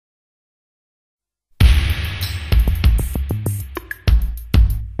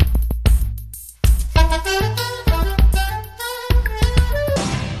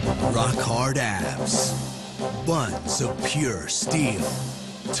hard abs, buns of pure steel,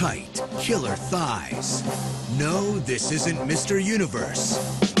 tight, killer thighs. No, this isn't Mr. Universe.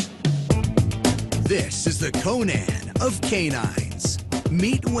 This is the Conan of canines.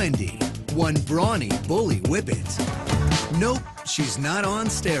 Meet Wendy, one brawny bully whippet. Nope, she's not on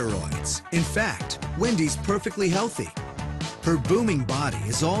steroids. In fact, Wendy's perfectly healthy. Her booming body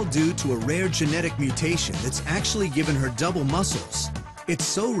is all due to a rare genetic mutation that's actually given her double muscles. It's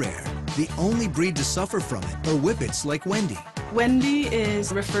so rare, the only breed to suffer from it are whippets like Wendy. Wendy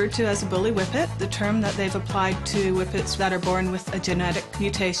is referred to as a bully whippet, the term that they've applied to whippets that are born with a genetic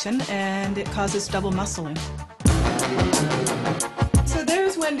mutation, and it causes double muscling. So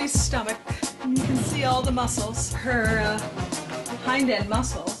there's Wendy's stomach. You can see all the muscles. Her hind end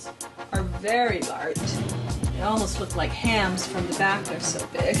muscles are very large. They almost look like hams from the back, they're so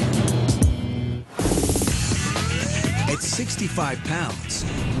big. At 65 pounds,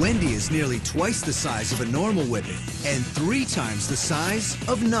 Wendy is nearly twice the size of a normal whippet and 3 times the size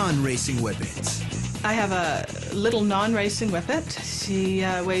of non-racing whippets. I have a little non-racing whippet. She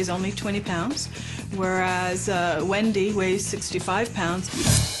weighs only 20 pounds, whereas Wendy weighs 65 pounds.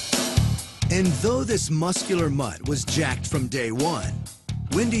 And though this muscular mutt was jacked from day one,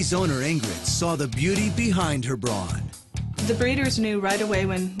 Wendy's owner Ingrid saw the beauty behind her brawn. The breeders knew right away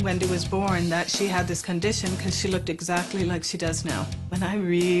when Wendy was born that she had this condition because she looked exactly like she does now. And I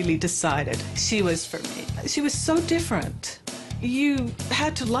really decided she was for me. She was so different. You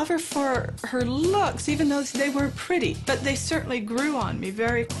had to love her for her looks, even though they were pretty, but they certainly grew on me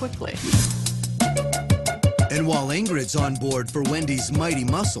very quickly. And while Ingrid's on board for Wendy's mighty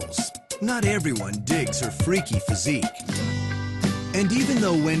muscles, not everyone digs her freaky physique. And even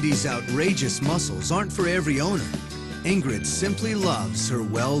though Wendy's outrageous muscles aren't for every owner, Ingrid simply loves her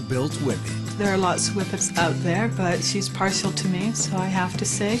well-built whippet. There are lots of whippets out there, but she's partial to me, so I have to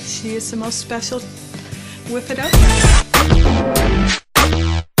say she is the most special whippet out there.